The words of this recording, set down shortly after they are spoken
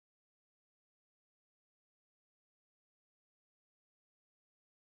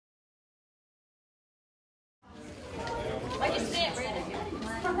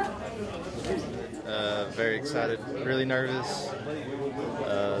very excited, really nervous,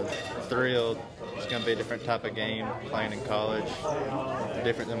 thrilled. It's going to be a different type of game playing in college,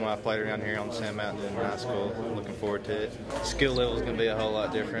 different than when I played around here on Sand Mountain in high school. Looking forward to it. Skill level is going to be a whole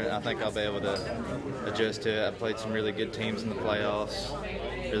lot different. I think I'll be able to adjust to it. I played some really good teams in the playoffs,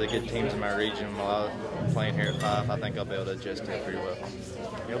 really good teams in my region while I was playing here at 5. I think I'll be able to adjust to it pretty well.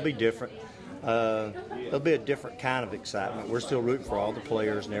 It'll be different. It'll be a different kind of excitement. We're still rooting for all the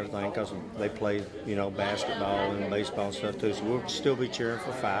players and everything because they play, you know, basketball and baseball and stuff too. So we'll still be cheering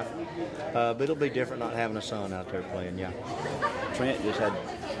for 5. But it'll be different not having a son out there playing. Yeah. Trent just had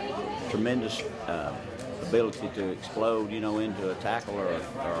tremendous ability to explode, you know, into a tackle or a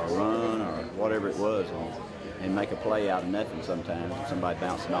run or whatever it was, and make a play out of nothing sometimes, with somebody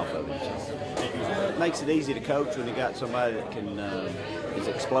bouncing off of him. So it makes it easy to coach when you got somebody that can, as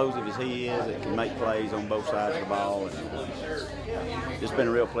explosive as he is, that can make plays on both sides of the ball. And it's been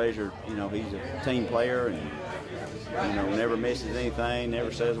a real pleasure. You know, he's a team player and, you know, never misses anything,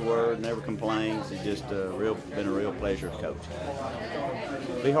 never says a word, never complains. It's just been a real pleasure to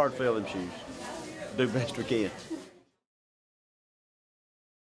coach. Be hard to fill them shoes. Do the best we can.